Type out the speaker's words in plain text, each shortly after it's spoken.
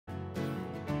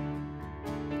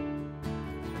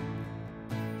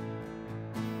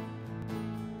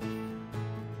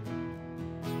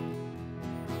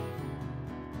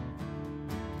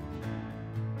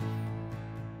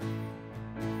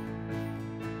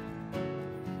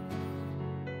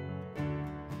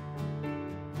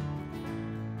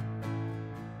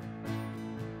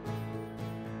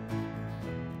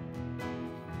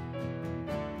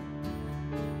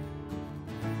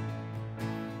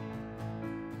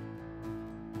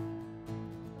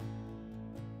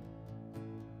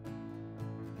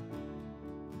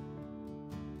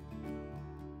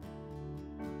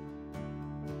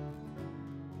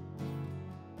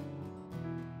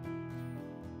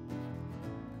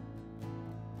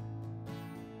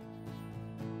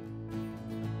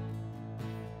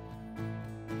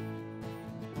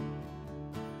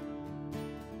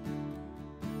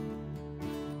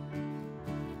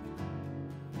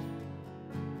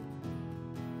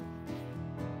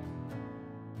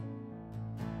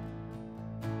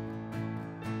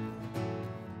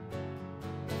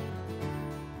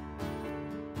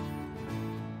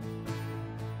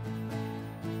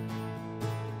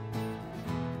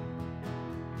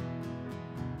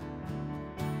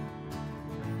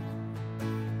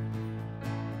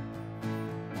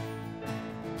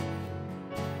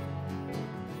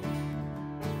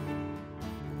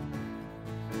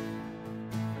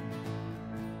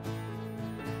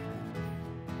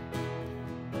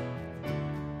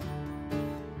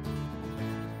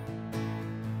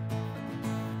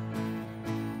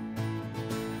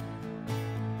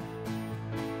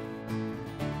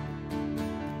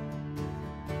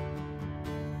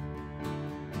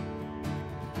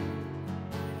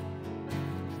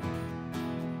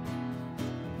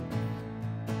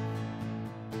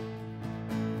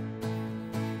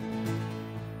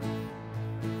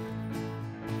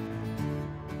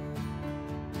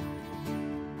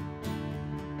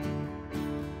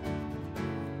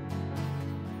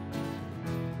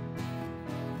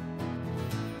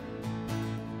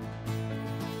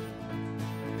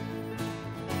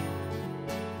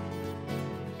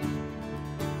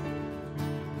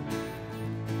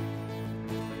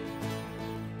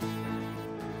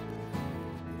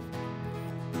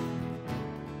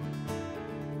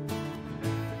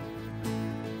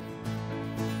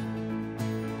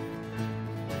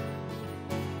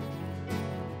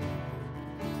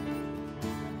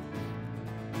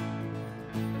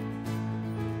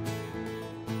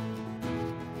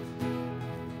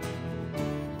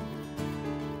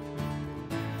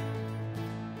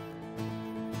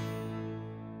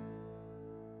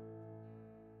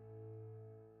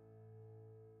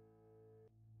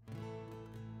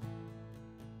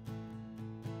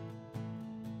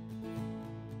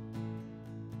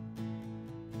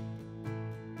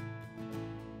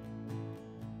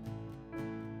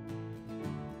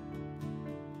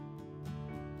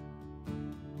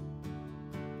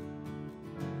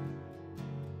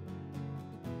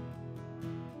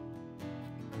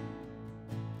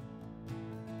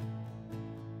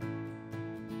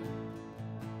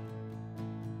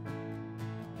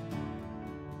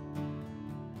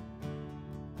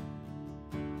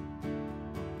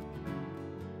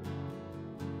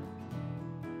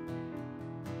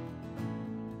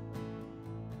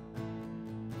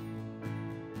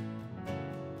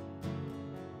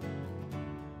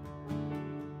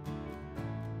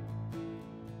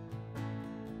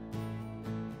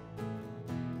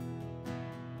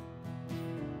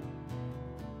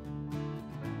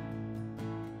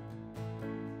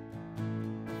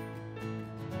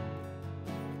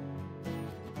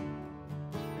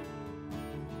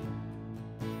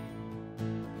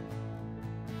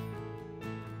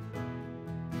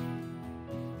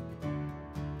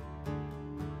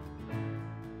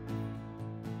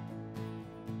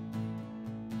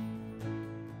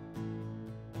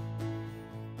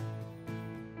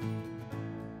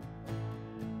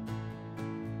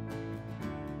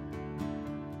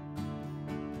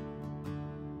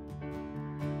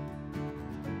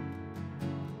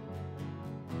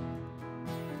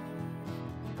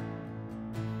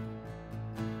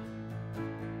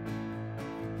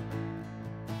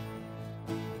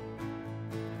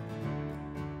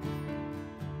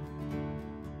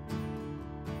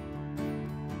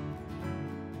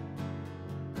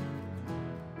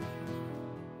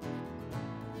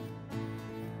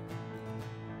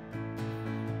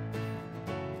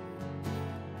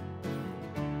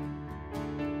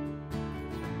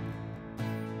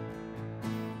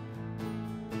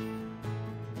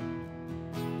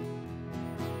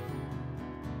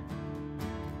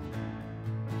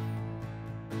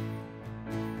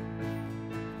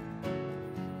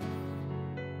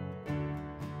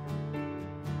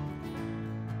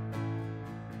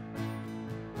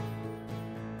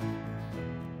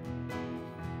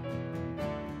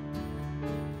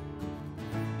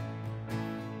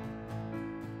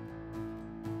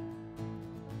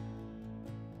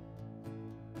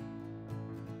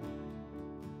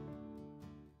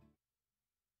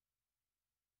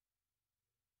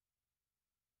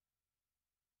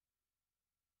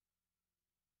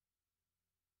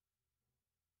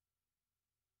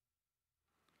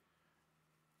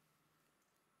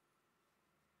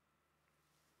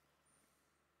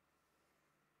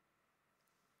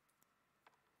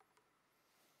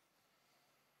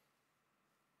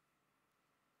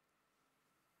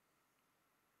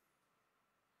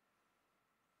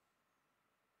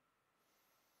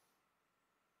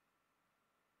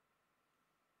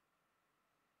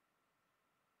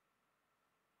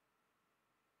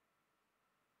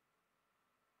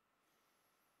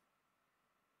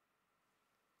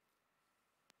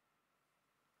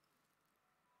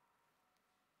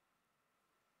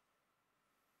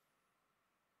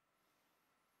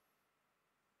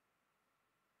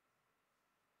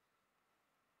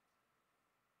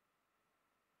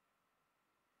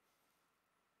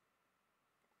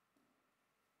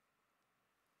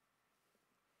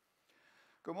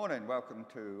Good morning, welcome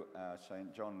to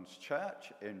St. John's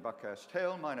Church in Buckhurst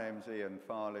Hill. My name's Ian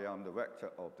Farley, I'm the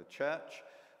rector of the church.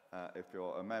 If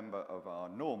you're a member of our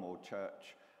normal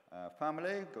church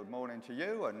family, good morning to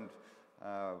you, and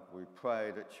we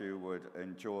pray that you would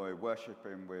enjoy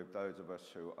worshipping with those of us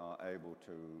who are able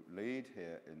to lead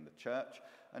here in the church.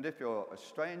 And if you're a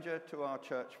stranger to our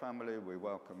church family, we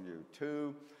welcome you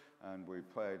too, and we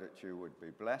pray that you would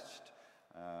be blessed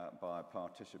by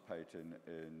participating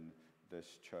in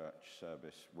this church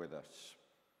service with us.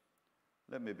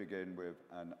 Let me begin with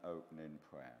an opening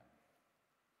prayer.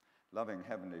 Loving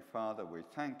Heavenly Father, we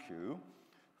thank you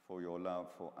for your love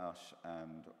for us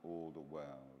and all the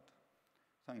world.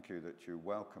 Thank you that you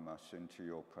welcome us into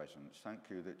your presence. Thank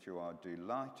you that you are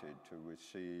delighted to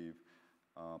receive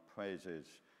our praises.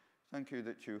 Thank you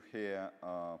that you hear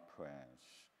our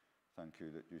prayers. Thank you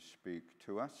that you speak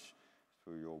to us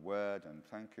through your word, and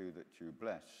thank you that you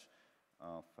bless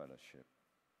our fellowship.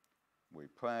 We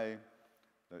pray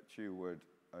that you would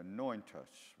anoint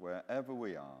us wherever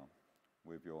we are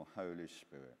with your Holy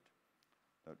Spirit,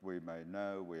 that we may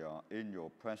know we are in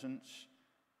your presence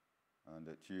and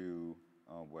that you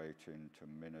are waiting to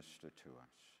minister to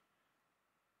us.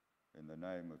 In the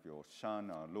name of your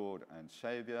Son, our Lord and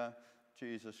Saviour,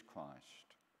 Jesus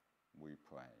Christ, we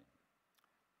pray.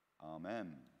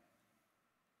 Amen.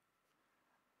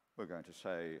 We're going to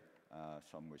say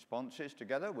some responses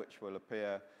together, which will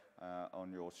appear on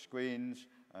your screens,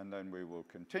 and then we will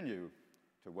continue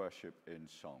to worship in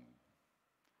song.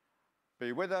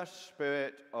 Be with us,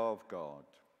 Spirit of God.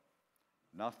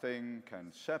 Nothing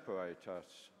can separate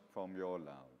us from your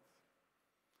love.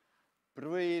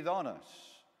 Breathe on us,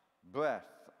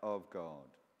 breath of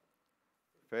God.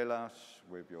 Fill us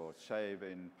with your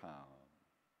saving power.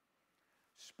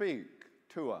 Speak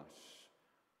to us,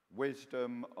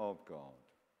 wisdom of God.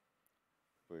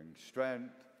 Bring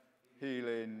strength,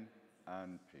 healing,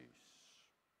 and peace.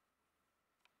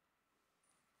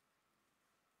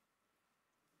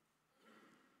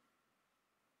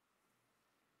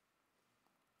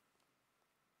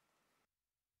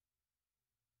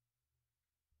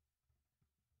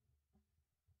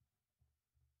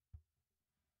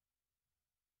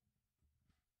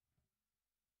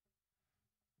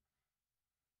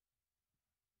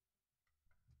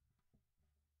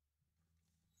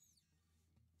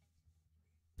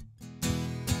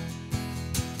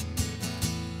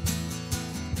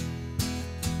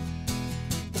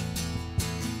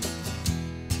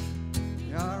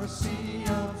 A sea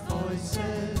of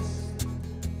voices,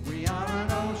 we are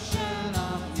an ocean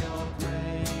of your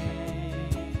grace,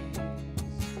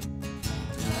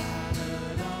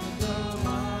 gathered under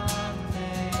one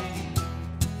name.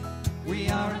 We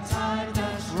are a tide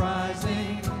that's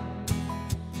rising,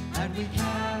 and we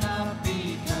cannot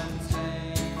be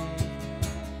contained.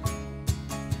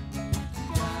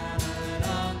 Gathered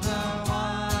under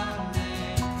one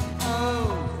name,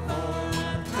 oh, for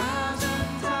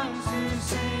 1,000 tongues to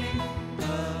sing.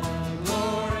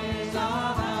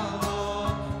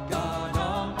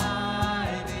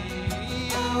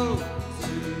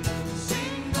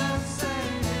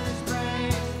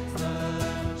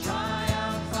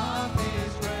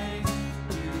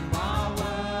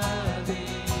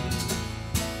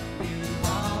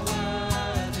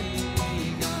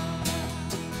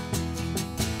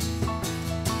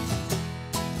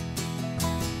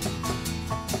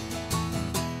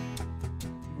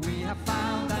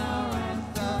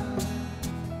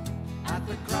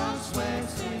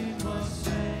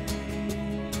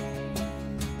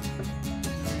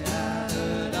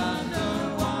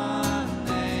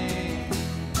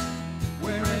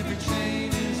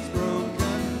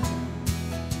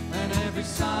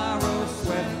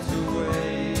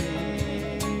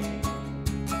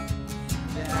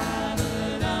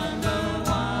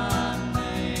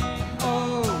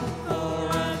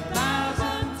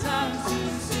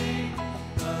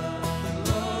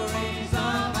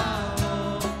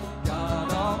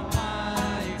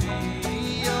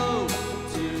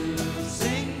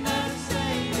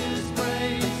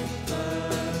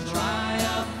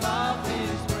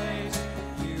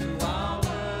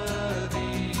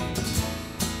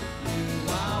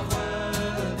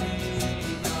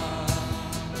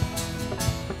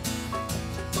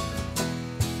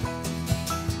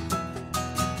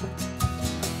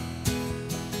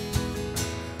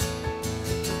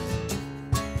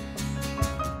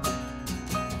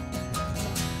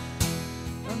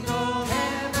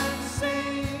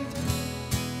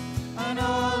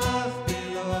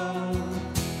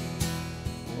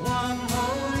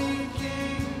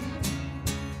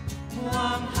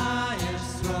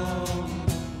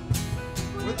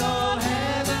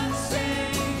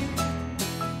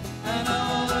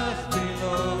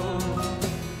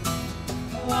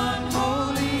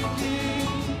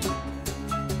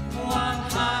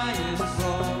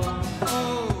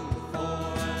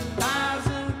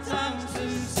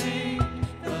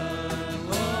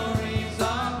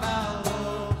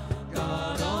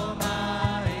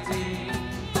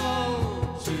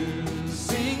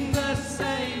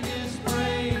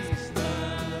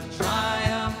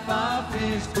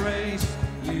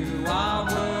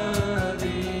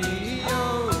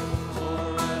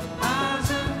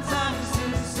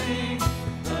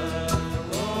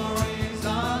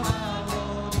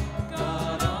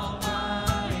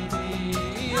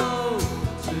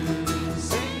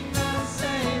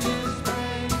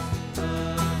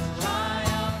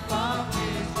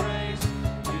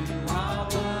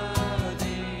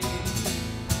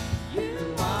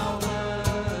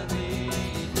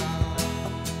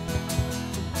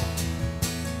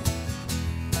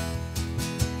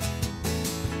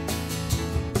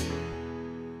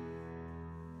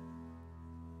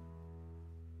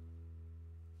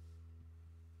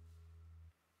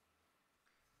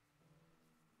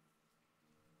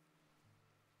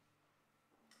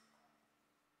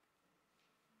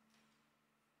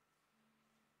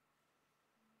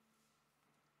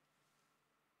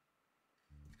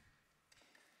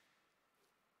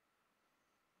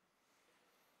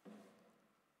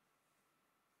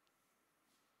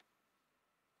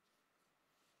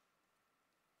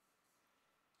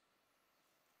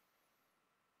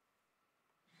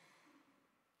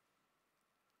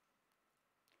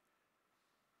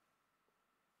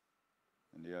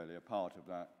 the earlier part of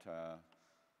that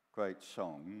great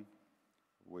song,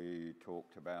 we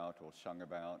talked about or sung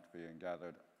about being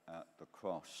gathered at the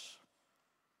cross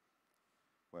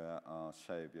where our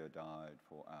Saviour died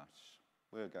for us.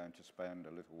 We're going to spend a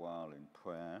little while in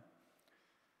prayer,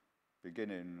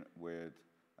 beginning with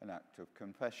an act of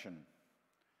confession.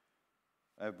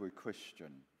 Every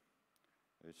Christian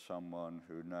is someone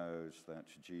who knows that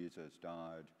Jesus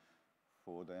died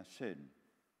for their sin.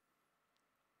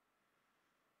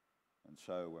 And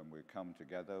so when we come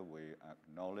together, we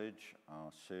acknowledge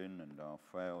our sin and our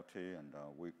frailty and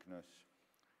our weakness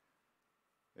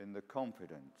in the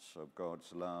confidence of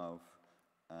God's love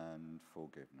and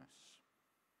forgiveness.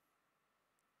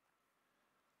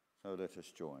 So let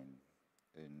us join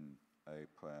in a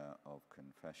prayer of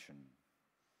confession.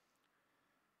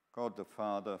 God the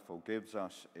Father forgives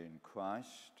us in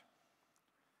Christ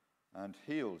and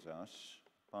heals us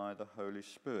by the Holy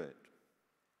Spirit.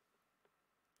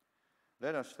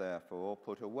 Let us therefore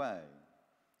put away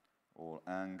all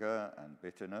anger and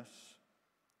bitterness,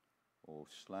 all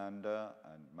slander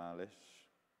and malice,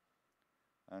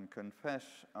 and confess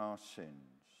our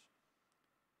sins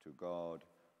to God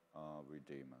our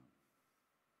Redeemer.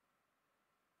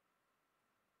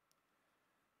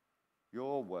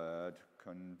 Your word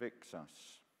convicts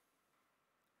us.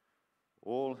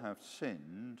 All have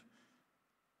sinned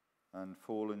and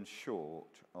fallen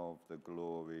short of the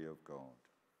glory of God.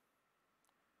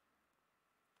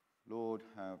 Lord,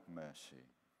 have mercy.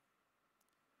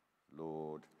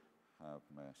 Lord, have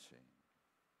mercy.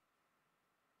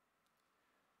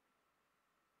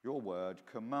 Your word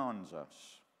commands us.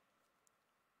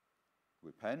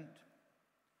 Repent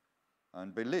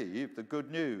and believe the good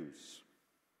news.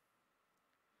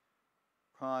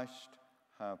 Christ,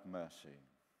 have mercy.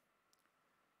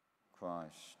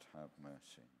 Christ, have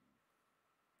mercy.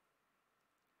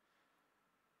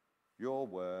 Your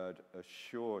word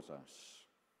assures us.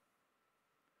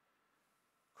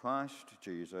 Christ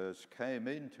Jesus came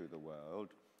into the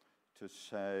world to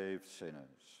save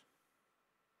sinners.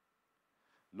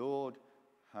 Lord,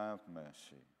 have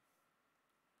mercy.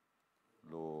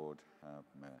 Lord, have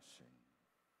mercy.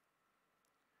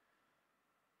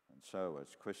 And so,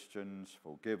 as Christians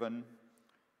forgiven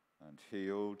and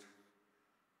healed,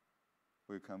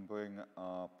 we can bring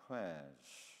our prayers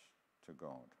to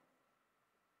God.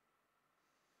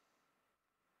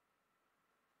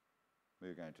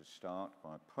 We're going to start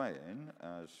by praying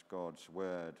as God's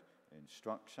word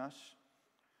instructs us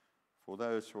for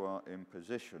those who are in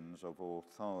positions of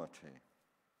authority.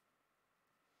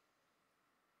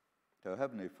 So,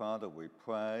 Heavenly Father, we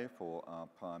pray for our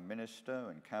Prime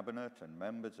Minister and Cabinet and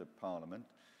members of Parliament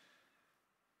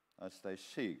as they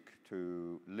seek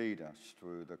to lead us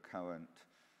through the current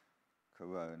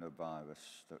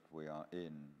coronavirus that we are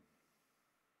in.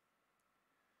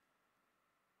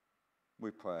 We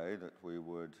pray that we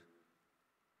would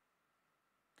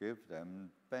give them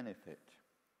benefit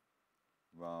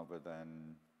rather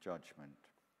than judgment.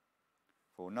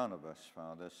 For none of us,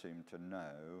 Father, seem to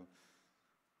know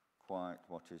quite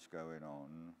what is going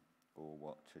on or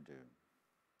what to do.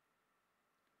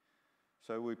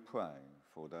 So we pray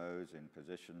for those in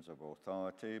positions of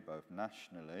authority, both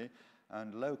nationally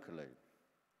and locally,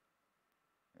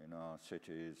 in our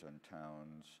cities and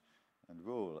towns and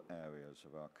rural areas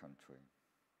of our country,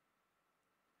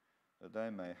 that they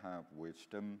may have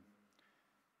wisdom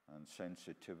and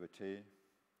sensitivity,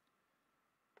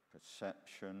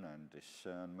 perception and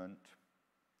discernment.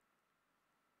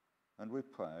 And we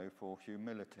pray for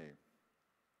humility.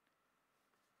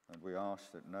 And we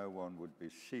ask that no one would be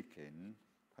seeking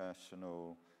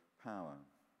personal power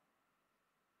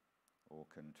or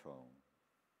control.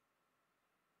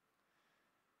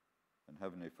 And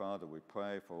Heavenly Father, we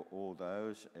pray for all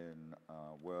those in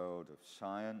our world of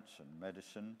science and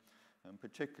medicine, and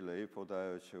particularly for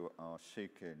those who are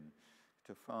seeking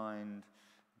to find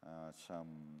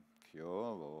some cure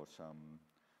or some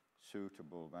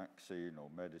suitable vaccine or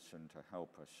medicine to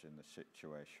help us in the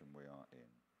situation we are in.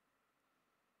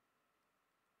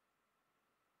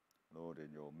 Lord,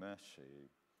 in your mercy,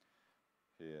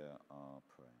 hear our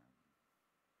prayer.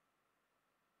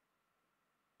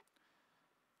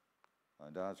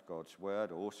 And as God's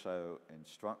word also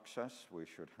instructs us, we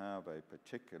should have a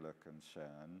particular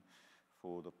concern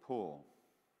for the poor.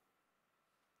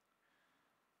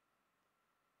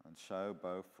 And so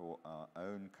both for our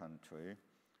own country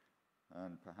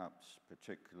and perhaps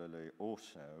particularly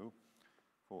also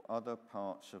for other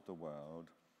parts of the world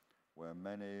where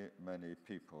many, many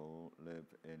people live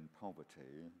in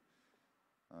poverty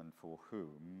and for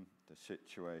whom the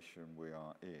situation we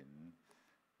are in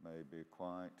may be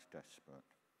quite desperate.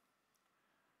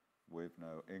 with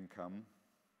no income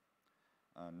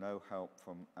and no help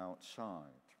from outside.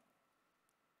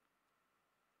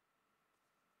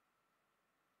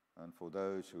 And for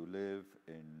those who live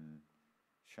in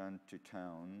shanty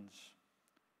towns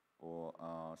or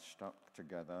are stuck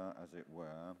together, as it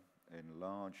were, in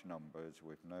large numbers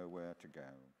with nowhere to go,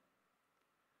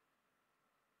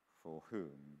 for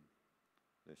whom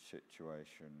this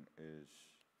situation is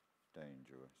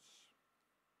dangerous.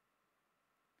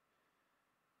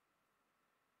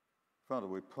 Father,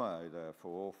 we pray,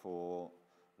 therefore, for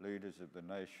leaders of the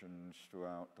nations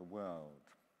throughout the world.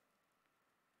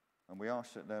 And we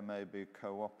ask that there may be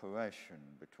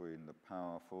cooperation between the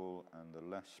powerful and the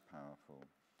less powerful,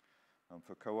 and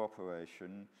for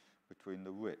cooperation between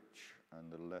the rich and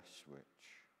the less rich,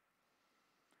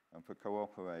 and for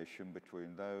cooperation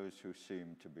between those who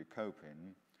seem to be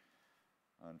coping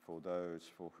and for those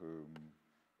for whom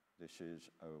this is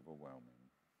overwhelming.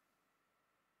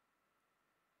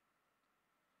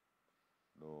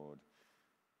 Lord,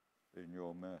 in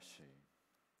your mercy,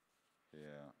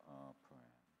 hear our prayer.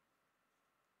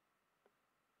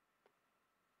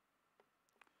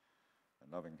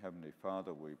 And loving Heavenly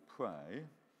Father, we pray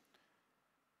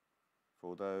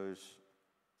for those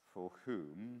for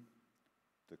whom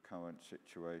the current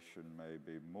situation may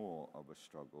be more of a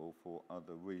struggle for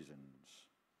other reasons,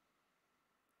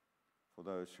 for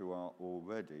those who are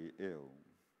already ill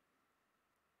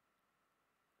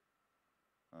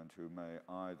and who may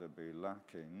either be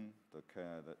lacking the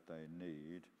care that they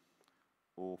need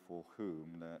or for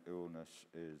whom their illness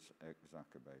is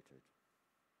exacerbated.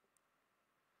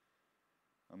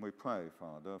 And we pray,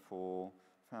 Father, for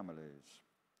families.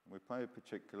 We pray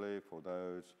particularly for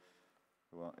those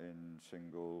who are in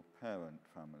single-parent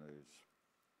families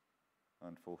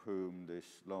and for whom this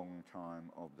long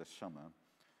time of the summer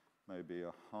may be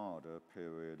a harder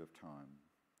period of time.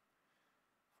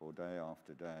 For day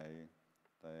after day,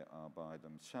 they are by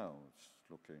themselves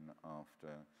looking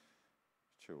after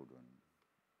children.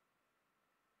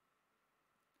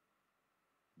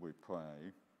 We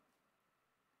pray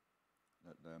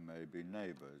that there may be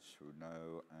neighbours who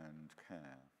know and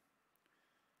care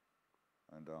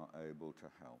and are able to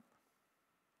help.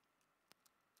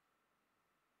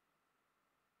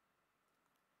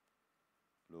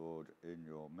 Lord, in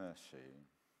your mercy,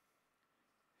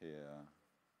 hear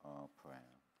our prayer.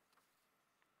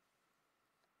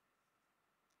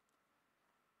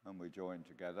 And we join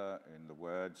together in the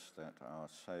words that our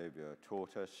Saviour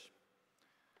taught us.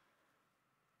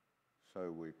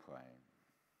 So we pray.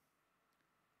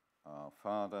 Our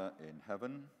Father in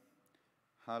heaven,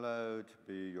 hallowed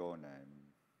be your name.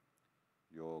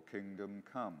 Your kingdom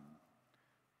come,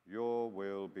 your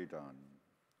will be done,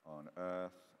 on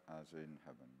earth as in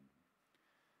heaven.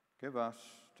 Give us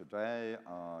today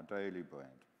our daily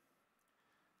bread.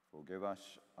 Forgive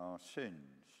us our sins,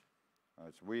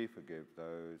 as we forgive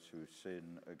those who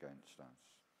sin against us.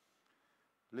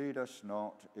 Lead us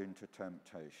not into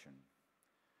temptation,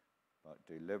 but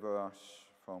deliver us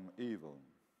from evil.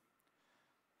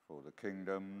 For the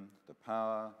kingdom, the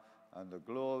power, and the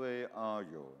glory are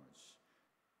yours,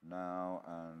 now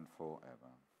and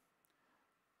forever.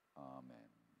 Amen.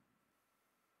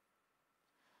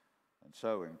 And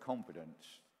so, in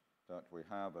confidence that we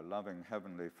have a loving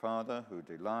Heavenly Father who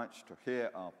delights to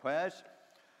hear our prayers,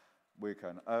 we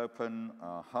can open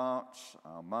our hearts,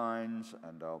 our minds,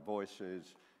 and our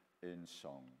voices in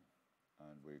song.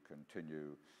 And we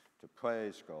continue to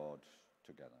praise God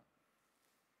together.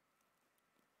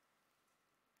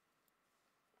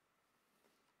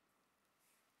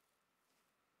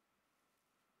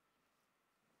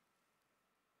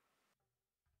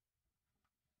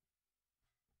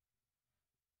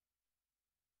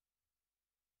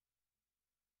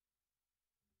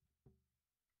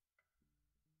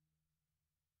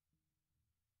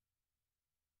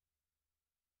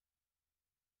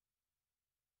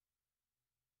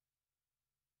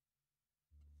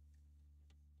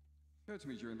 It occurred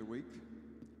to me during the week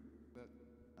that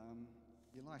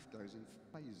your life goes in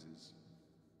phases.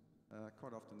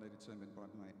 Quite often they're determined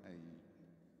by my age.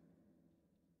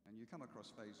 And you come across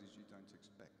phases you don't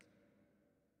expect.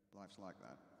 Life's like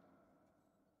that.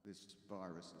 This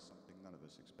virus is something none of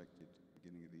us expected at the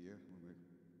beginning of the year when we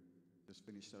just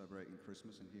finished celebrating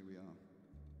Christmas, and here we are.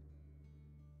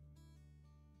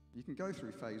 You can go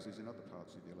through phases in other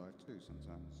parts of your life too,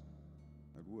 sometimes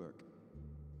at work,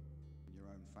 in your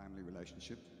own family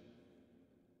relationships,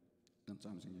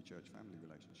 sometimes in your church family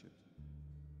relationships.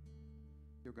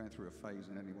 If you're going through a phase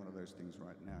in any one of those things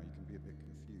right now, you can be a bit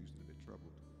confused and a bit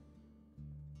troubled.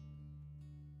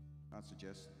 I'd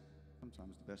suggest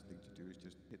sometimes the best thing to do is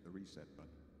just hit the reset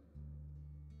button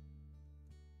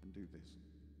and can do this.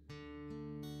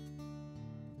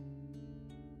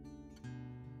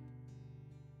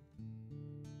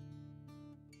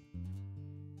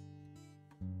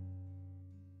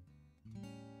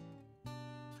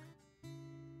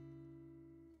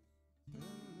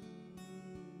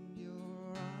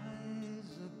 Your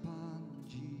eyes upon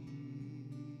Jesus,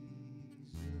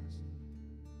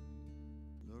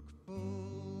 look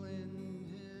full in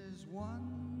his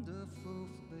wonderful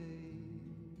face,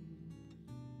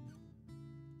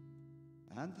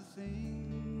 and the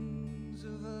things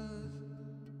of earth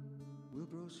will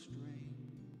grow strangely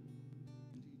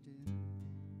dim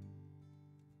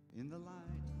in the light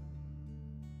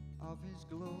of his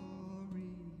glory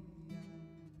and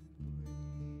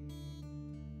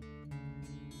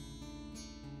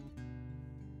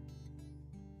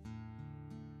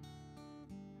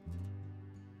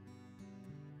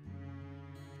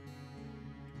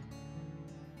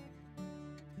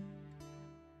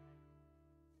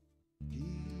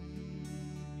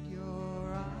keep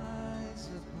your eyes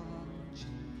upon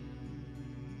Jesus.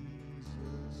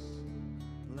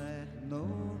 Let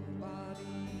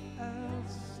nobody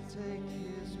else take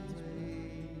his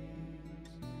place,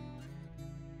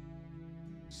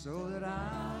 so that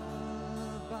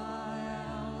hour by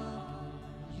hour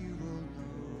you will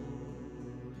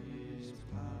know his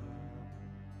power,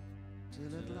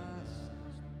 till at last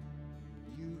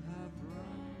you have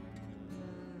run the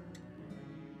great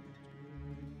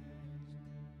race.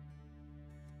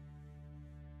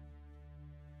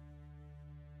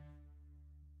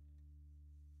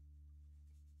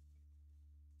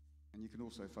 And you can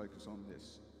also focus on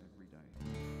this every day,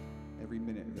 every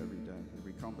minute of every day,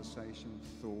 every conversation,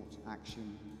 thought,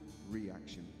 action,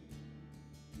 reaction.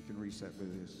 You can reset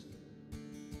with this.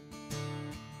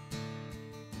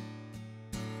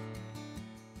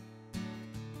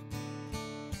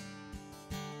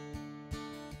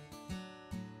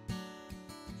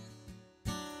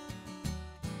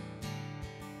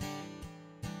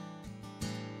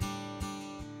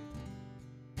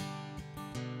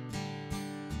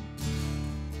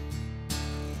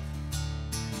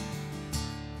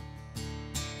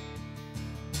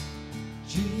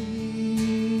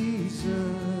 Jesus,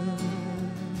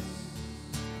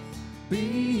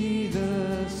 be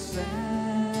the center,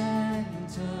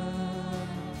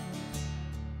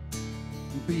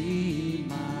 be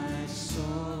my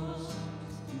source,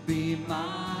 be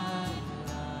my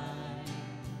life,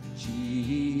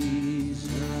 Jesus.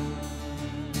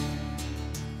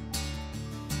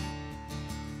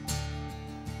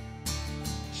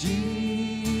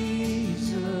 Jesus,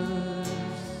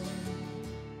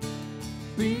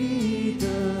 be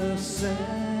the center,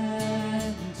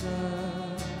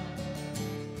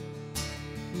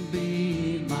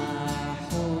 be my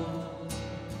hope,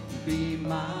 be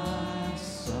my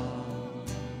song,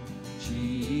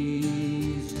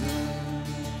 Jesus.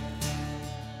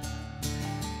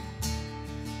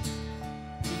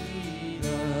 Be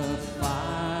the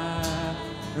fire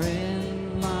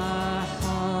in my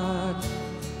heart,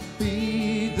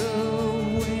 be the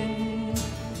wind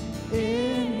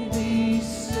in these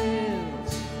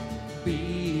sails,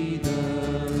 be the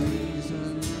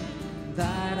reason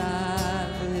that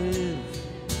I live,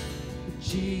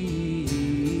 Jesus,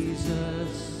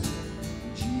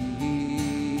 Jesus.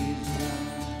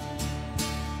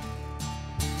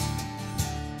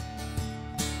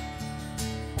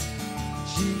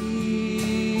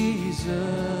 Jesus,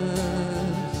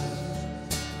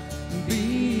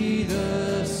 be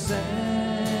the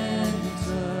center,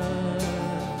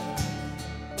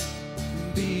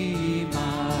 be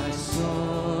my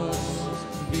source,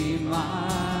 be my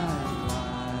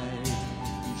life,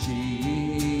 Jesus.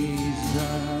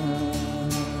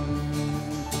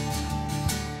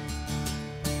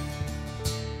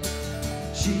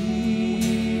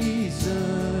 Jesus,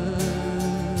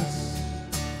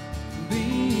 be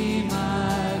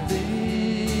my vision,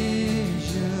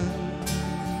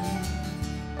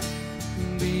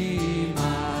 be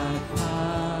my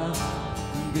path,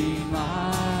 be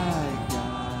my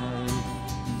guide,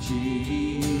 Jesus.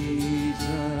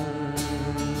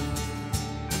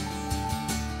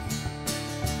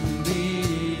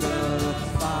 Be the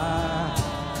fire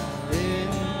in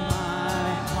my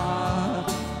heart,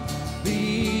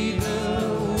 be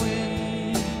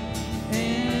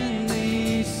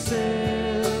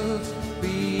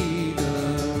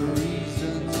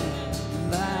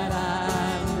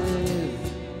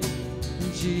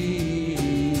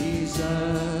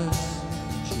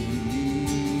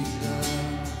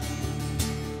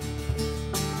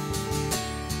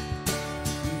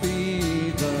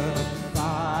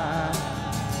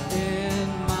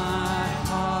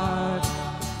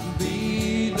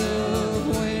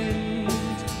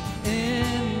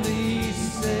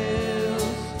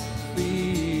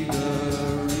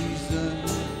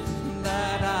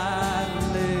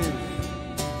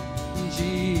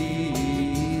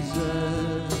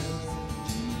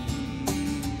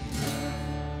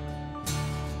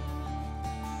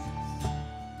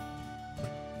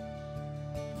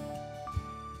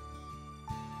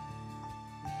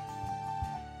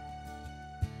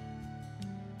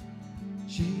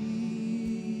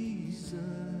Jesus,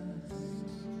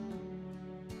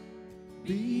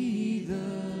 be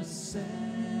the center,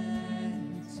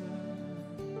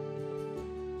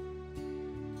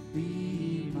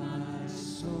 be my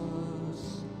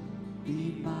source,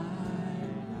 be my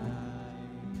life,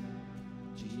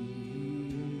 Jesus.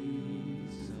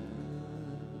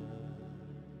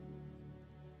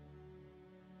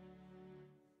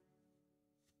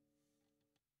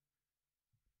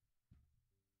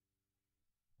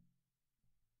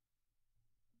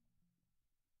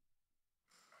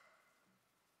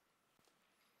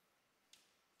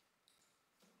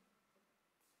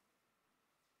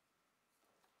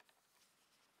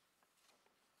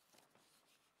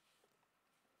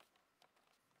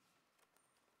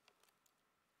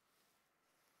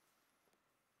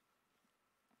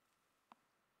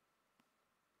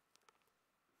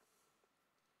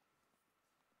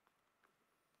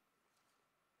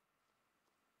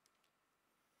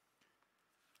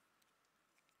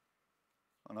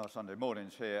 On our Sunday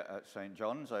mornings here at St.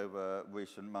 John's over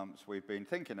recent months, we've been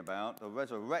thinking about the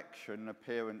resurrection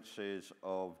appearances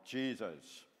of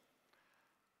Jesus.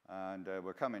 And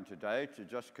we're coming today to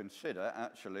just consider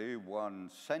actually one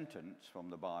sentence from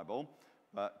the Bible,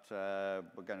 but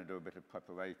we're going to do a bit of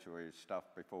preparatory stuff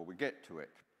before we get to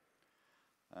it.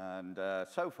 And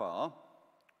so far,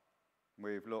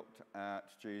 we've looked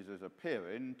at Jesus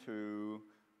appearing to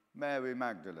Mary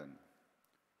Magdalene,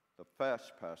 the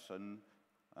first person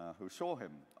who saw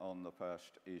him on the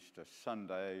first Easter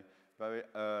Sunday very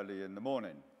early in the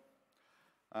morning.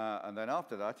 And then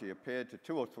after that, he appeared to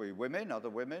 2 or 3 women, other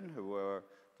women who were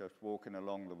just walking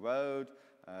along the road,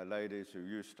 ladies who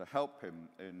used to help him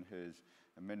in his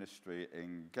ministry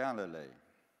in Galilee.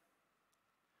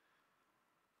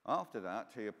 After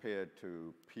that, he appeared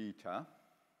to Peter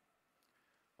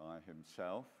by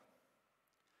himself.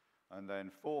 And then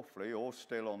fourthly, all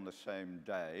still on the same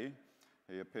day,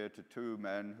 he appeared to 2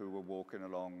 men who were walking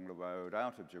along the road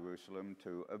out of Jerusalem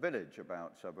to a village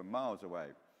about 7 miles away.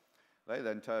 They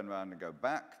then turn around and go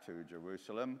back to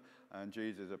Jerusalem, and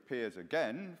Jesus appears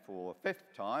again for a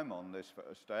 5th time on this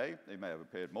first day. He may have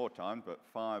appeared more times, but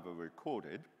 5 are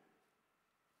recorded.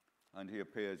 And he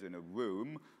appears in a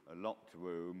room, a locked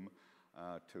room,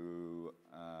 to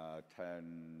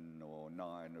 10 or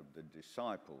 9 of the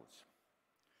disciples.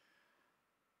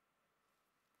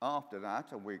 After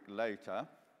that, a week later,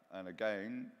 and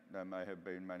again, there may have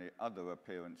been many other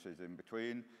appearances in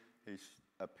between, he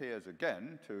appears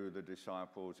again to the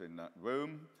disciples in that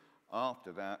room.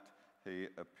 After that, he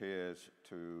appears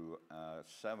to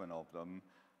 7 of them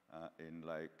in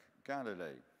Lake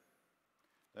Galilee.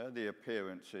 They're the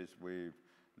appearances we've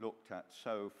looked at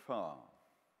so far.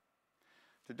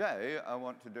 Today, I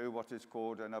want to do what is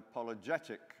called an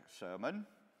apologetic sermon.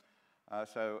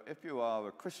 So if you are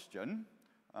a Christian,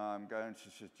 I'm going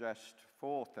to suggest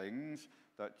 4 things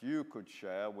that you could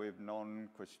share with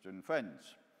non-Christian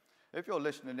friends. If you're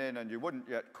listening in and you wouldn't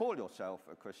yet call yourself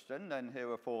a Christian, then here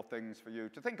are 4 things for you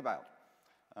to think about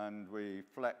and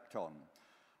reflect on.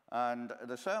 And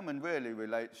the sermon really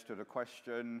relates to the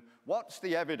question, what's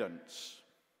the evidence?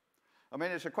 I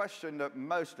mean, it's a question that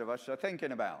most of us are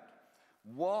thinking about.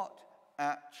 What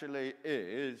actually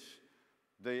is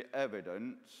the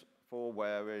evidence for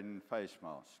wearing face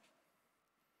masks?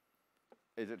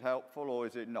 Is it helpful or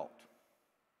is it not?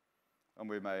 And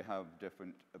we may have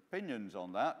different opinions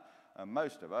on that. And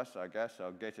most of us, I guess,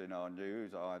 are getting our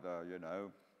news either,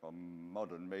 from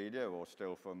modern media or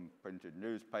still from printed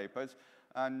newspapers,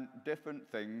 and different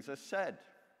things are said.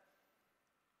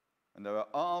 And there are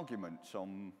arguments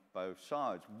on both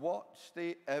sides. What's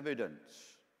the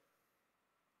evidence?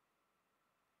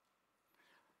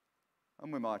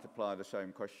 And we might apply the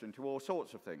same question to all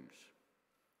sorts of things.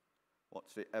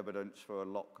 What's the evidence for a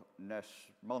Loch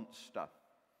Ness monster?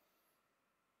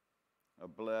 A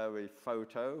blurry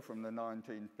photo from the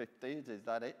 1950s, is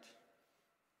that it?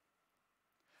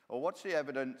 Or what's the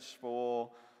evidence for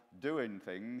doing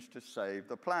things to save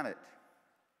the planet?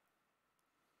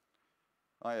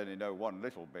 I only know one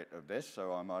little bit of this,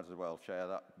 so I might as well share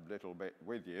that little bit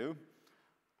with you.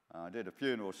 I did a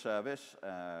funeral service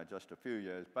just a few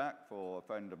years back for a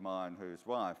friend of mine whose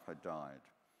wife had died.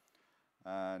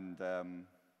 And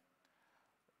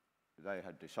they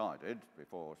had decided,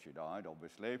 before she died,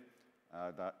 obviously,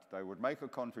 that they would make a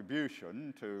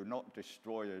contribution to not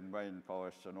destroying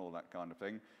rainforests and all that kind of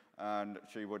thing, and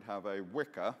she would have a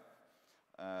wicker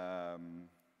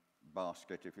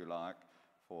basket, if you like,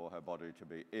 for her body to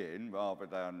be in, rather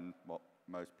than what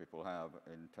most people have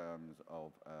in terms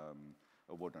of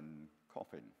a wooden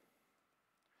coffin.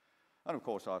 And of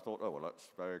course I thought, oh, well,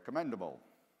 that's very commendable.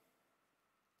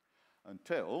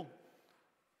 Until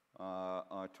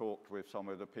I talked with some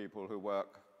of the people who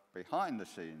work behind the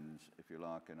scenes, if you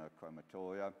like, in a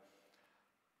crematoria.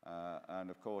 And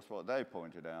of course, what they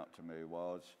pointed out to me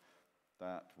was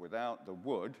that without the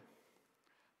wood,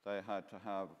 they had to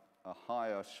have a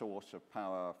higher source of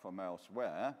power from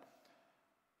elsewhere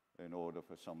in order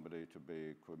for somebody to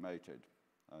be cremated.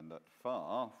 And that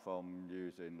far from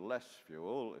using less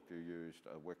fuel, if you used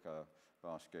a wicker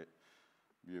basket,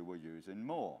 you were using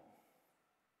more.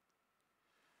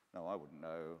 Now, I wouldn't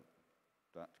know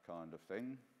that kind of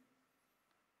thing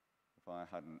if I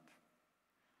hadn't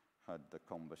had the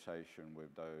conversation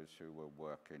with those who were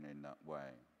working in that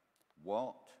way.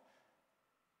 What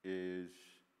is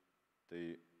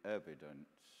the evidence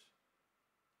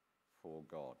for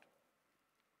God?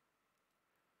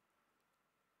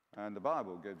 And the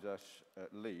Bible gives us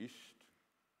at least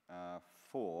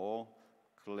 4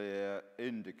 clear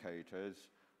indicators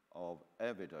of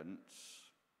evidence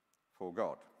for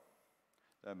God.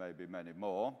 There may be many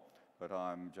more, but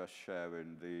I'm just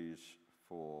sharing these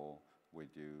 4 with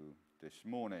you this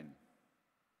morning.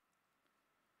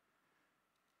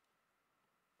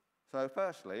 So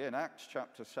firstly, in Acts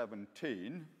chapter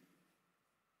 17,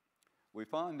 we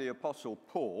find the Apostle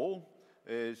Paul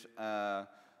is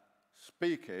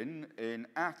speaking in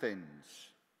Athens.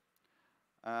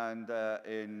 And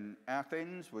in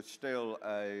Athens was still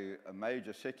a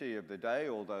major city of the day,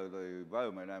 although the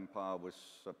Roman Empire was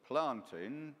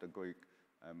supplanting the Greek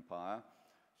Empire,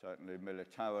 certainly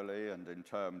militarily and in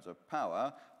terms of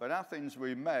power. But Athens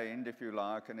remained, if you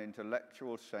like, an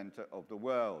intellectual center of the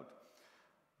world.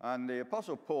 And the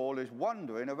Apostle Paul is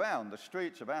wandering around the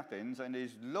streets of Athens and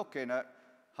he's looking at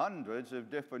hundreds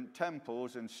of different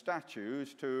temples and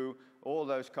statues to all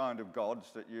those kind of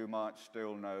gods that you might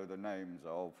still know the names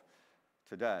of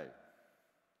today.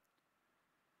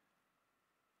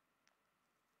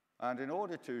 And in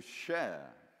order to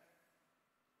share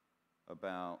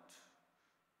about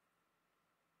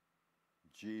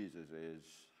Jesus'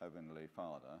 Heavenly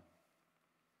Father,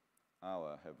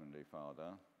 our Heavenly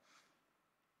Father,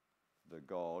 the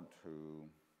God who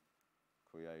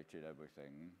created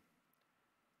everything,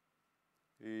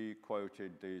 he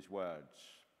quoted these words,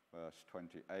 verse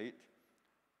 28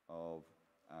 of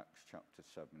Acts chapter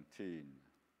 17.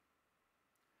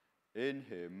 In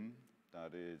him,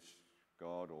 that is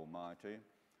God Almighty,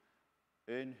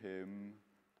 in him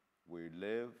we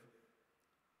live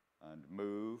and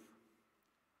move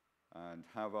and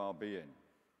have our being.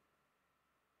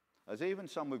 As even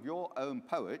some of your own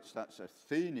poets, that's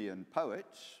Athenian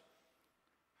poets,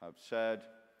 have said,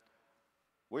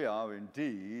 we are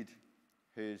indeed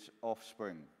his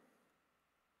offspring.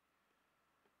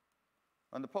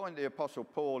 And the point the Apostle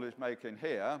Paul is making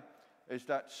here is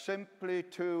that simply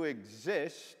to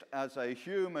exist as a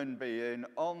human being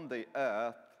on the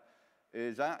earth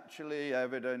is actually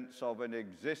evidence of an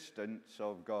existence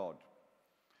of God.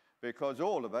 Because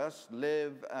all of us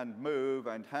live and move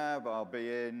and have our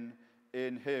being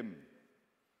in him.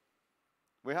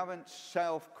 We haven't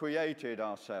self-created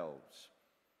ourselves.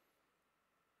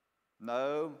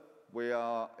 No, we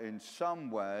are in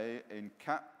some way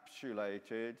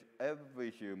encapsulated,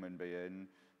 every human being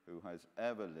who has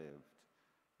ever lived,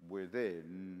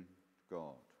 within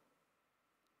God.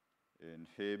 In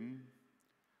him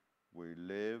we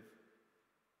live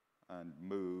and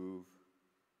move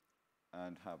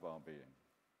and have our being.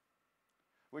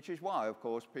 Which is why, of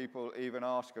course, people even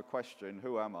ask a question,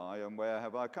 who am I and where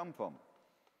have I come from?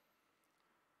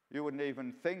 You wouldn't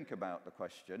even think about the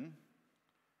question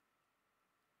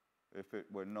if it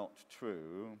were not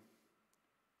true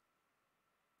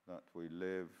that we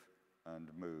live and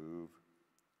move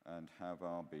and have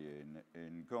our being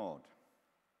in God.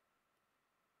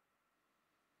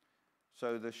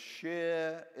 So the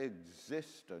sheer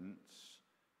existence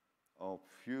of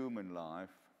human life,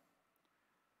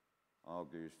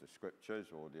 argues the scriptures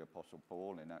or the Apostle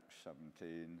Paul in Acts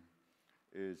 17,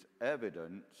 is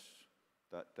evidence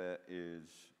that there is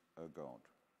a God.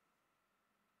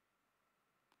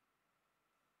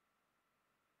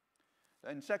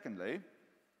 Then secondly,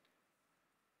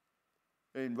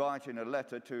 in writing a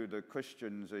letter to the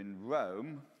Christians in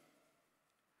Rome,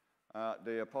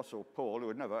 the Apostle Paul, who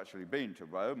had never actually been to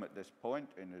Rome at this point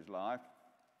in his life,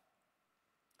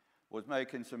 was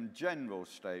making some general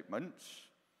statements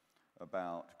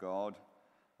about God.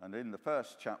 And in the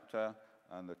first chapter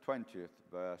and the 20th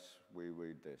verse, we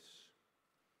read this.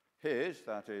 His,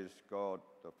 that is God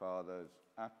the Father's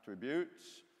attributes,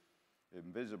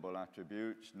 invisible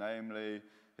attributes, namely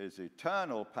his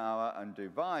eternal power and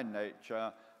divine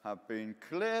nature, have been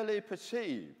clearly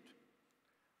perceived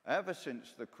ever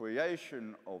since the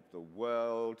creation of the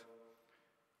world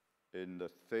in the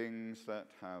things that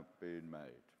have been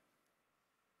made.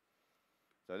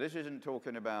 So this isn't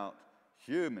talking about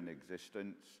human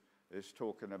existence, it's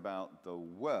talking about the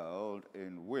world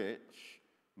in which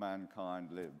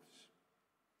mankind lives.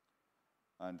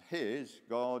 And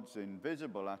God's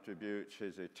invisible attributes,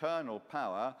 his eternal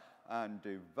power and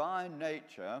divine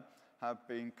nature have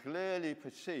been clearly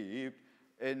perceived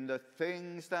in the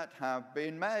things that have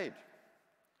been made.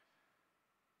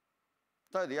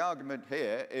 So the argument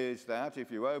here is that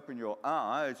if you open your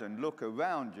eyes and look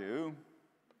around you,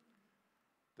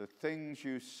 the things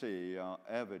you see are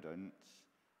evidence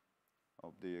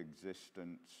of the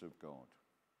existence of God.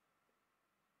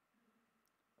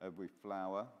 Every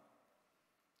flower,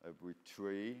 every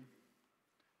tree,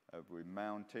 every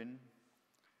mountain,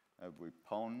 every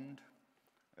pond,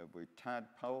 every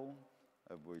tadpole,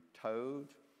 every toad,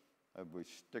 every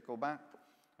stickleback,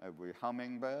 every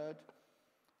hummingbird.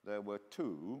 There were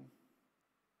 2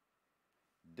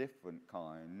 different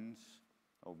kinds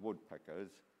of woodpeckers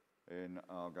in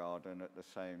our garden at the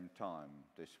same time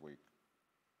this week.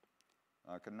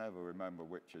 I can never remember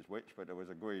which is which, but there was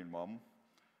a green one,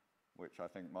 which I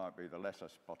think might be the lesser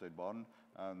spotted one,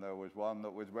 and there was one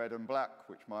that was red and black,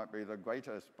 which might be the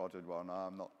greater spotted one.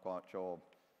 I'm not quite sure.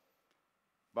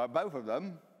 But both of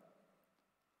them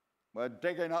were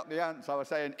digging up the ants. I was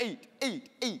saying, eat, eat,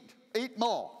 eat, eat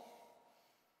more.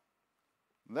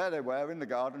 There they were in the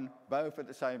garden, both at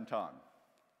the same time.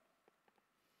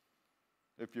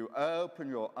 If you open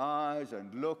your eyes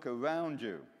and look around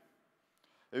you,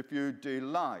 if you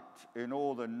delight in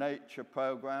all the nature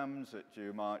programs that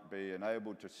you might be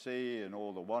enabled to see in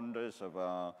all the wonders of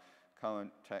our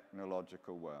current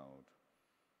technological world,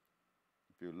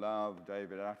 if you love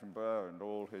David Attenborough and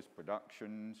all his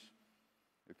productions,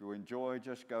 if you enjoy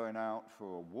just going out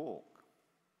for a walk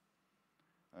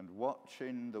and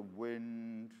watching the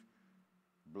wind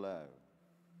blow,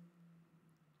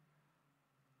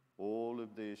 all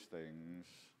of these things,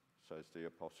 says the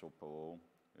Apostle Paul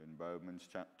in Romans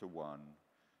chapter 1,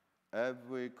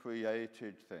 every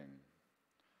created thing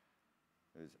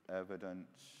is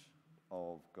evidence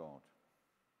of God.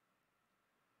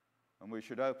 And we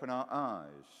should open our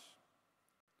eyes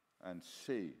and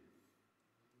see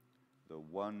the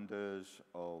wonders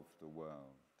of the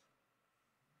world.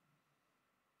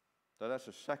 So that's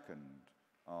a second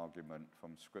argument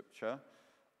from Scripture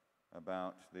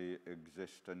about the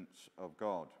existence of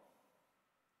God.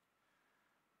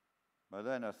 But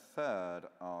then a third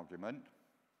argument,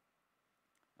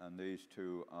 and these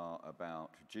 2 are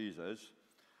about Jesus,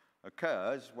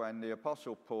 occurs when the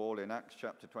Apostle Paul in Acts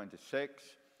chapter 26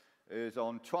 is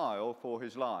on trial for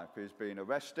his life. He's been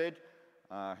arrested.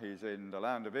 He's in the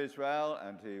land of Israel,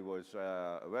 and he was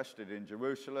arrested in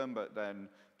Jerusalem, but then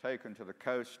taken to the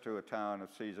coast to a town of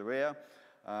Caesarea,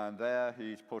 and there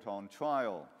he's put on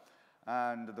trial.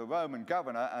 And the Roman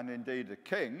governor and indeed the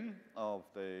king of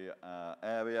the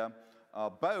area are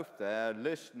both there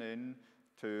listening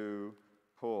to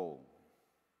Paul.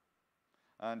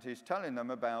 And he's telling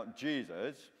them about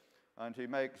Jesus, and he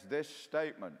makes this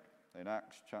statement in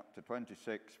Acts chapter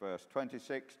 26, verse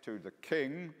 26, to the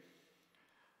king: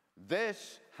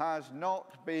 "This has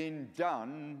not been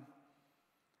done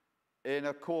in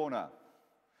a corner."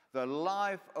 The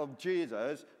life of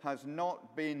Jesus has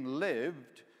not been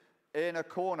lived in a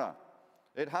corner.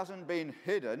 It hasn't been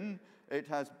hidden. It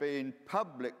has been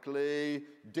publicly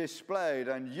displayed.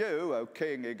 And you, O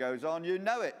king, he goes on, you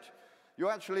know it. You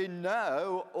actually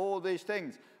know all these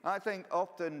things. I think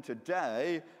often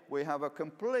today we have a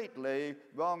completely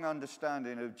wrong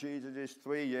understanding of Jesus'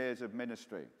 3 years of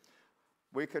ministry.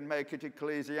 We can make it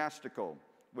ecclesiastical.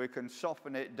 We can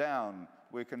soften it down.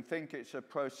 We can think it's a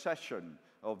procession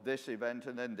of this event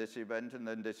and then this event and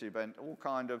then this event, all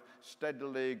kind of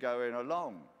steadily going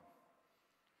along.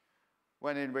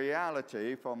 When in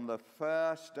reality, from the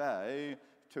first day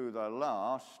to the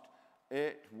last,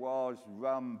 it was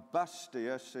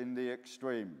rumbustious in the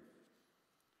extreme.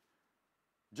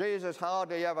 Jesus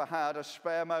hardly ever had a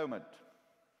spare moment.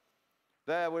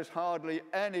 There was hardly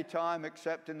any time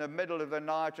except in the middle of the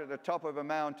night at the top of a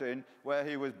mountain where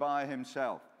he was by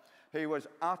himself. He was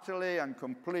utterly and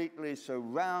completely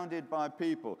surrounded by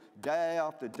people, day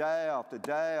after day after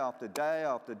day after day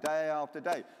after day after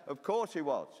day. Of course he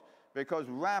was, because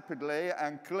rapidly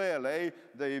and clearly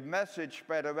the message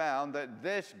spread around that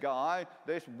this guy,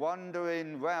 this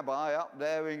wandering rabbi up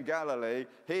there in Galilee,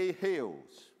 he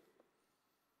heals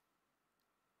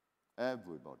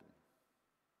everybody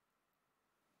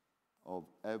of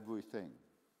everything,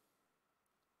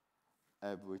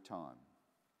 every time,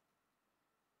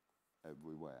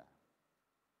 everywhere.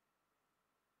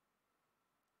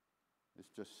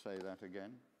 Let's just say that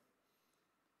again.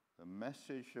 the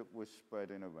message that was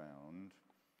spreading around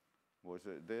was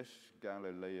that this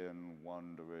Galilean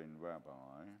wandering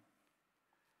rabbi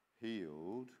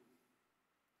healed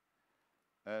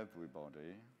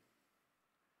everybody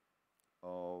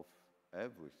of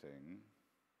everything,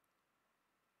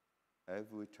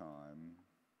 every time,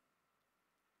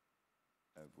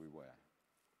 everywhere.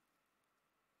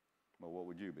 Well, what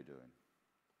would you be doing?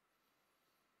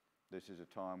 This is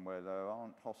a time where there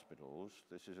aren't hospitals.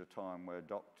 This is a time where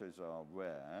doctors are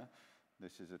rare.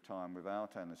 This is a time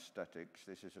without anesthetics.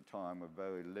 This is a time of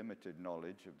very limited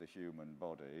knowledge of the human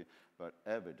body, but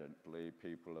evidently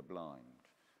people are blind,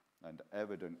 and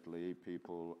evidently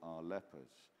people are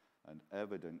lepers, and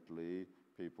evidently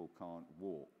people can't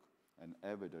walk, and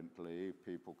evidently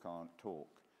people can't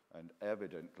talk, and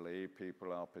evidently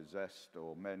people are possessed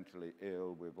or mentally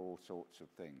ill with all sorts of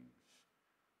things.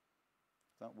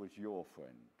 If that was your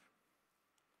friend,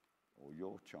 or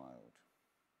your child,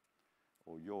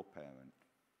 or your parent,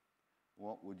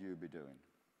 what would you be doing?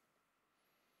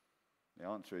 The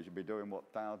answer is you'd be doing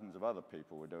what thousands of other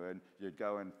people were doing. You'd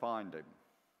go and find him.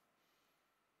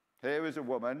 Here is a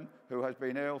woman who has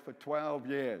been ill for 12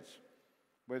 years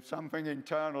with something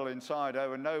internal inside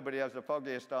her, and nobody has the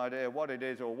foggiest idea what it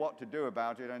is or what to do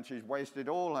about it, and she's wasted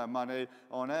all her money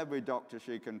on every doctor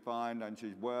she can find, and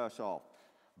she's worse off.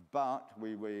 But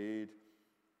we read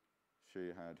she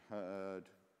had heard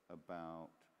about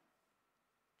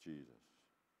Jesus.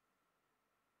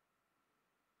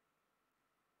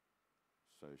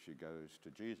 So she goes to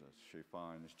Jesus. She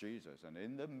finds Jesus, and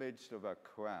in the midst of a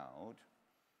crowd,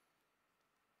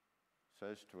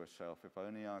 says to herself, if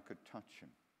only I could touch him,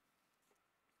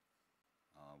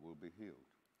 I will be healed.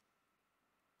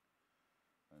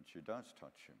 And she does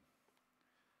touch him,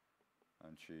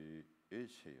 and she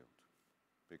is healed,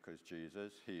 because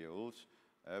Jesus heals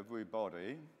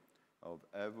everybody of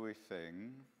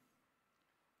everything,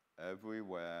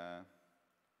 everywhere,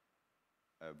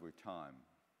 every time.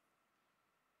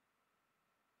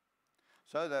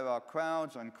 So there are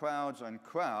crowds and crowds and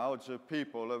crowds of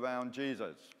people around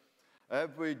Jesus.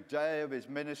 Every day of his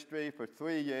ministry for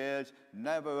 3 years,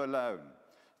 never alone.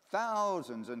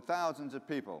 Thousands and thousands of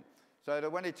people. So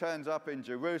that when he turns up in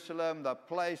Jerusalem, the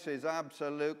place is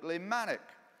absolutely manic,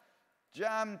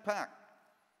 jam-packed.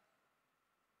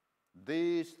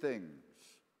 These things,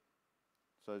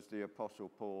 says the Apostle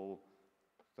Paul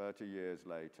 30 years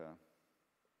later,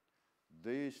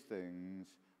 these things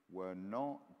were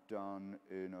not done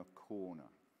in a corner.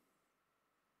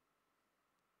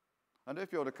 And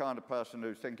if you're the kind of person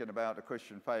who's thinking about the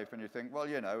Christian faith and you think, well,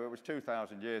 you know, it was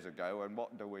 2,000 years ago, and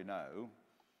what do we know?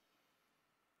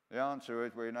 The answer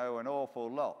is we know an awful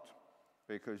lot,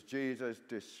 because Jesus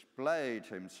displayed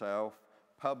himself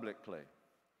publicly.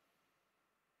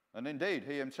 And indeed,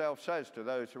 he himself says to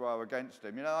those who are against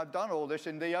him, you know, I've done all this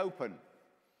in the open.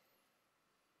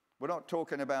 We're not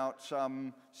talking about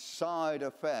some side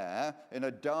affair in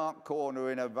a dark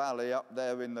corner in a valley up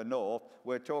there in the north.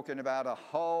 We're talking about a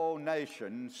whole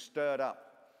nation stirred up.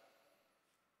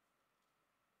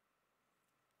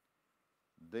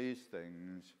 These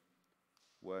things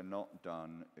were not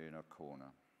done in a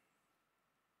corner.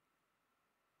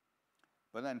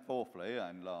 But then fourthly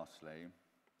and lastly,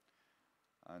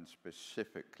 and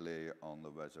specifically on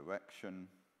the resurrection,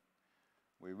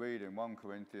 we read in 1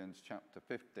 Corinthians chapter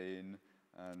 15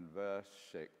 and verse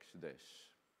 6 this.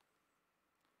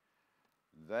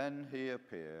 Then he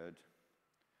appeared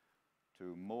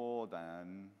to more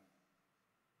than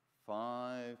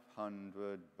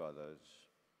 500 brothers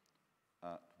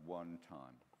at one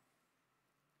time,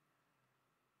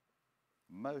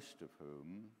 most of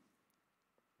whom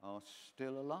are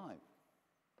still alive.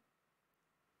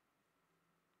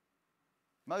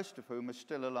 Most of whom are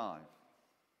still alive.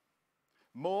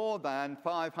 More than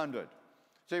 500.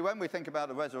 See, when we think about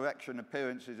the resurrection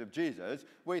appearances of Jesus,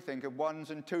 we think of ones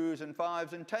and twos and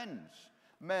fives and tens.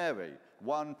 Mary,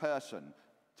 one person.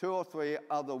 2 or 3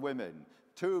 other women.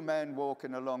 2 men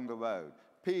walking along the road.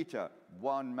 Peter,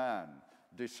 one man.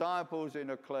 Disciples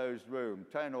in a closed room,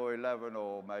 10 or 11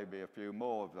 or maybe a few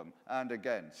more of them. And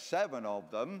again, 7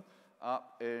 of them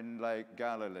up in Lake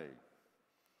Galilee.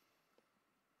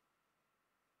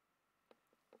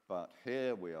 But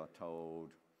here we are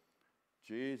told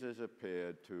Jesus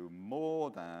appeared to more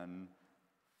than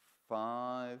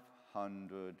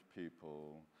 500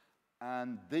 people,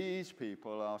 and these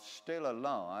people are still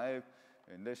alive,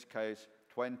 in this case,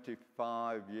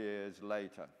 25 years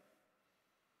later.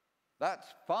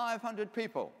 That's 500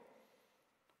 people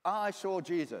I saw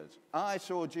Jesus. I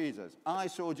saw Jesus. I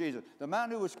saw Jesus. The man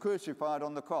who was crucified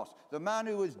on the cross. The man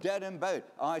who was dead and buried.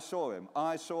 I saw him.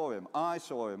 I saw him. I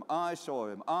saw him. I saw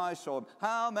him. I saw him.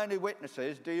 How many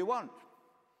witnesses do you want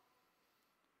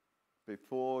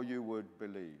before you would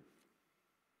believe?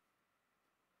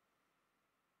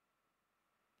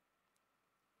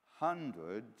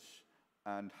 Hundreds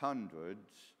and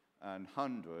hundreds and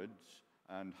hundreds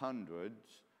and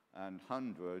hundreds and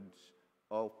hundreds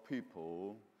of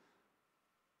people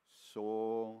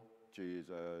saw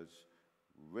Jesus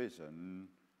risen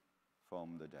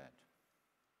from the dead.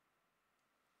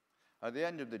 At the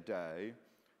end of the day,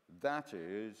 that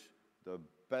is the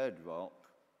bedrock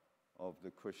of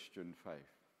the Christian faith.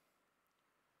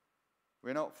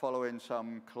 We're not following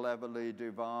some cleverly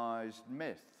devised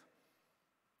myth,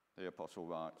 the apostle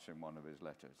writes in one of his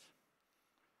letters.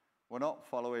 We're not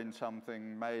following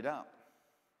something made up.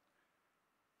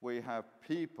 We have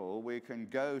people we can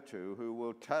go to who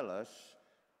will tell us,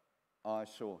 I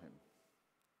saw him.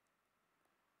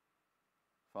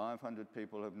 500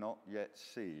 people have not yet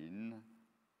seen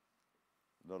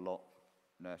the Loch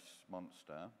Ness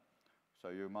monster, so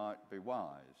you might be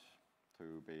wise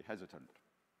to be hesitant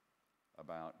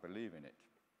about believing it.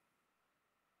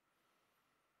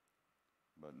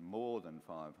 But more than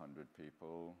 500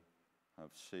 people have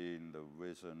seen the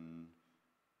risen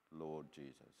Lord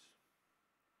Jesus.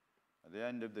 At the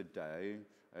end of the day,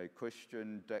 a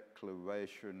Christian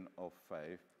declaration of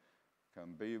faith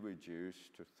can be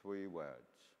reduced to 3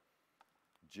 words.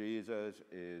 Jesus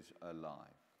is alive.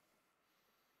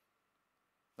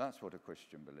 That's what a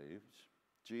Christian believes.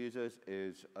 Jesus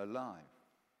is alive.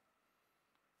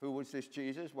 Who was this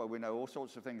Jesus? Well, we know all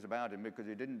sorts of things about him because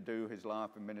he didn't do his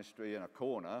life and ministry in a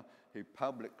corner. He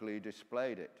publicly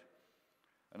displayed it.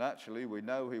 And actually, we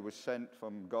know he was sent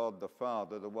from God the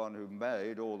Father, the one who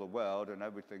made all the world and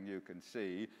everything you can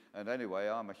see. And anyway,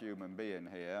 I'm a human being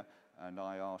here, and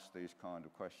I ask these kind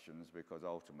of questions because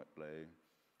ultimately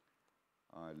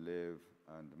I live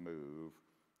and move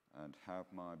and have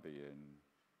my being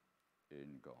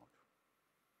in God.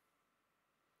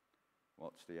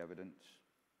 What's the evidence?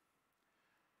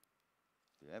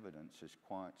 The evidence is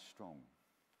quite strong.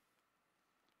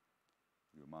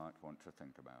 You might want to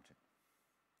think about it.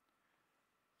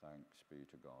 Thanks be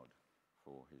to God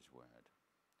for his word.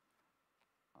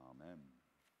 Amen.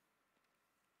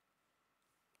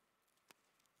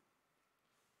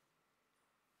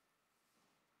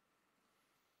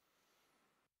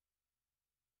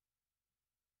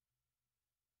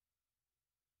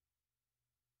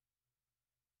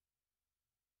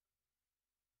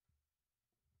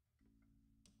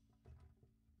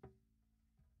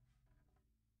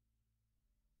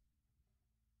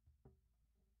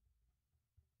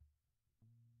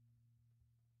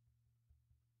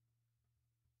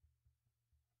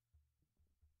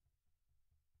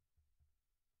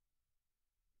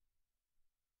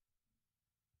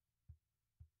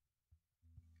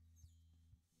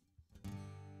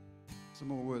 Some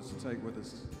more words to take with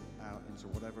us out into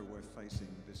whatever we're facing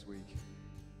this week.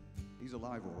 He's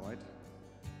alive, all right.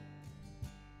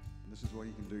 And this is what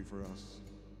he can do for us.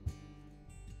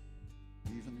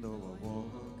 Even though I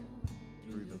walk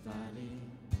Through the valley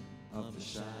of the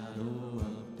shadow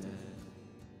of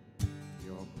death,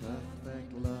 your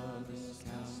perfect love is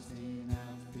casting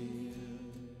out fear.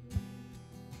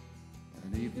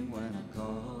 And even when I'm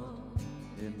caught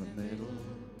in the middle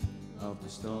of the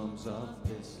storms of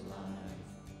this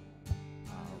life,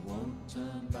 I won't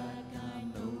turn back, I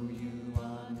know you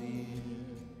are near.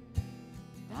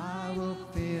 I will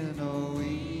fear no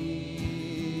evil,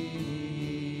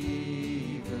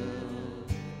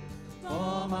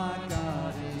 for my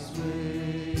God is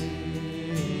with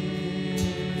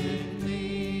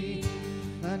me.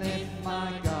 And if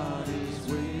my God is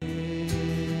with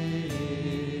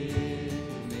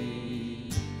me,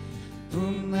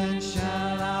 whom then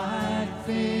shall I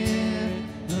fear?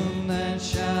 Whom then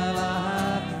shall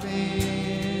I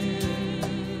fear?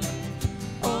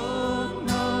 Oh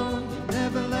no, you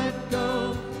never let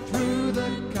go through the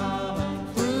calm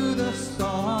and through the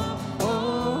storm.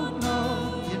 Oh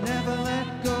no, you never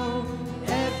let go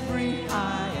every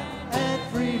high and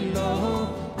every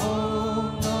low.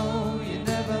 Oh no, you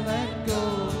never let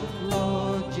go,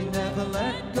 Lord, you never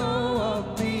let go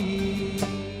of me.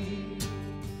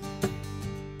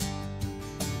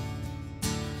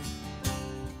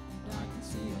 I can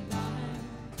see a light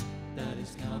that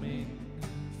is coming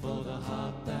for the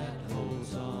heart that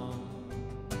holds on.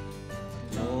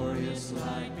 Glorious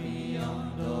light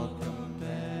beyond all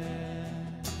compare.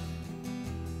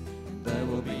 And there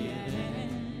will be an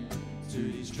end to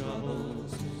these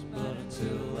troubles, but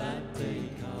until that day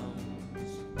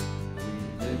comes,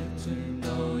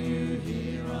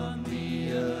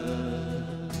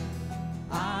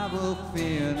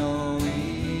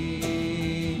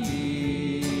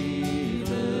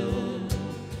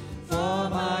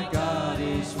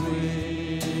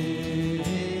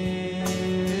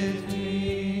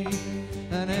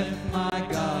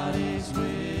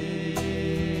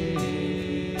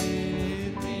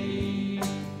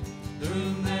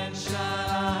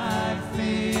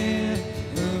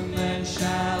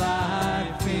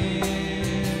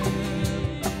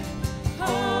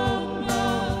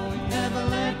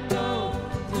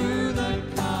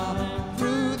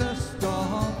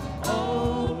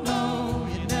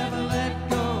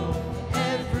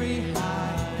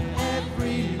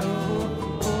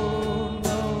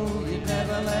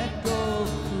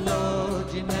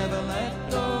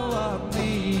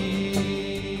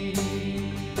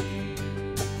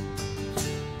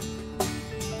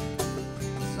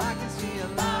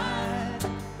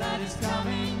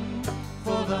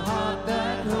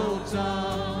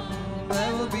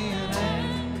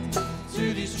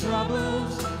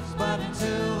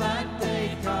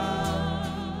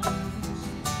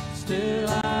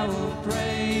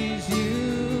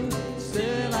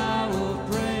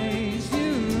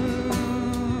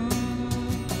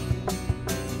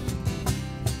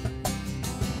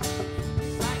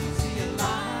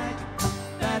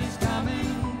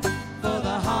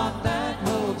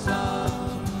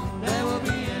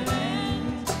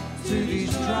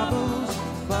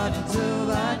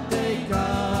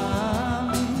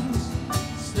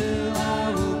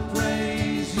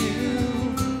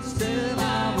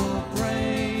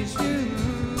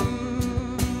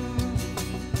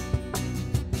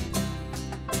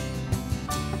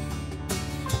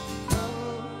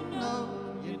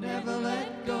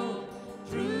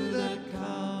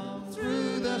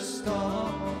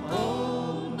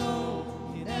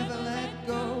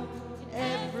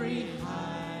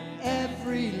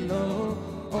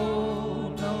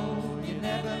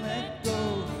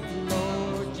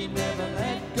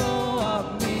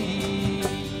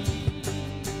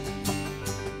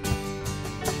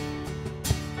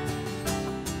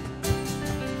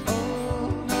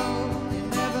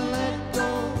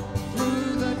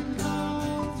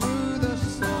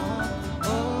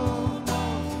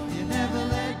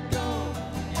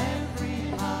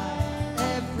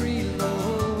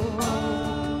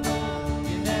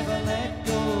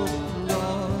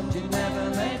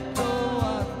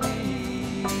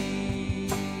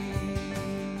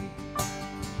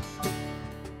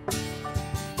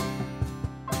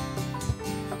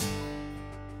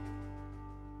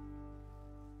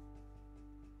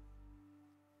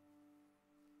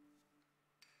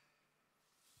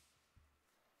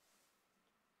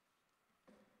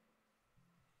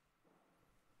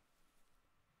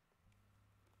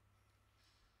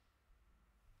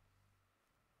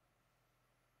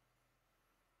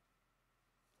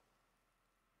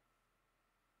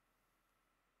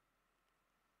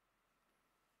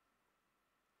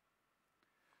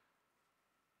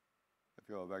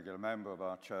 you're a regular member of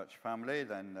our church family,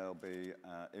 then there'll be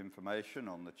information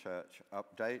on the church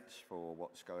updates for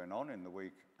what's going on in the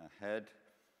week ahead.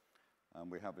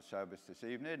 We have a service this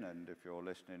evening, and if you're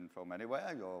listening from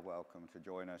anywhere, you're welcome to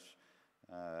join us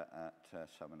at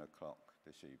 7 o'clock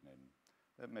this evening.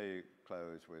 Let me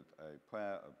close with a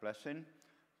prayer of blessing,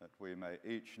 that we may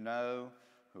each know,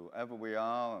 whoever we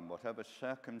are and whatever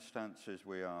circumstances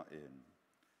we are in,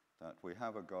 that we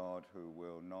have a God who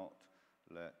will not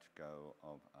let go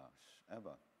of us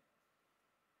ever.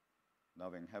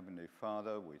 Loving Heavenly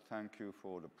Father, we thank you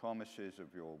for the promises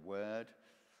of your word.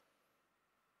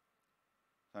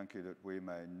 Thank you that we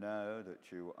may know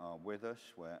that you are with us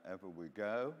wherever we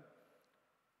go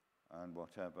and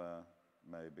whatever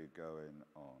may be going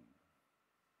on.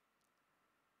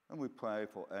 And we pray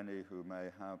for any who may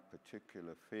have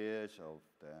particular fears of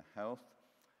their health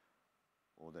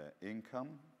or their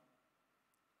income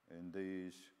in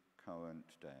these current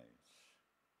days.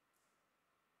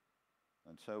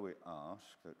 And so we ask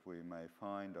that we may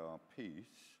find our peace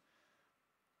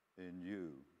in you.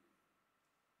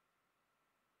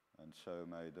 And so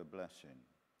may the blessing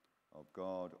of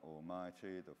God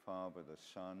Almighty, the Father, the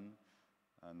Son,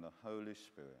 and the Holy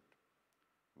Spirit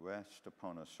rest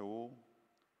upon us all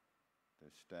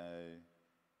this day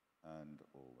and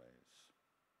always.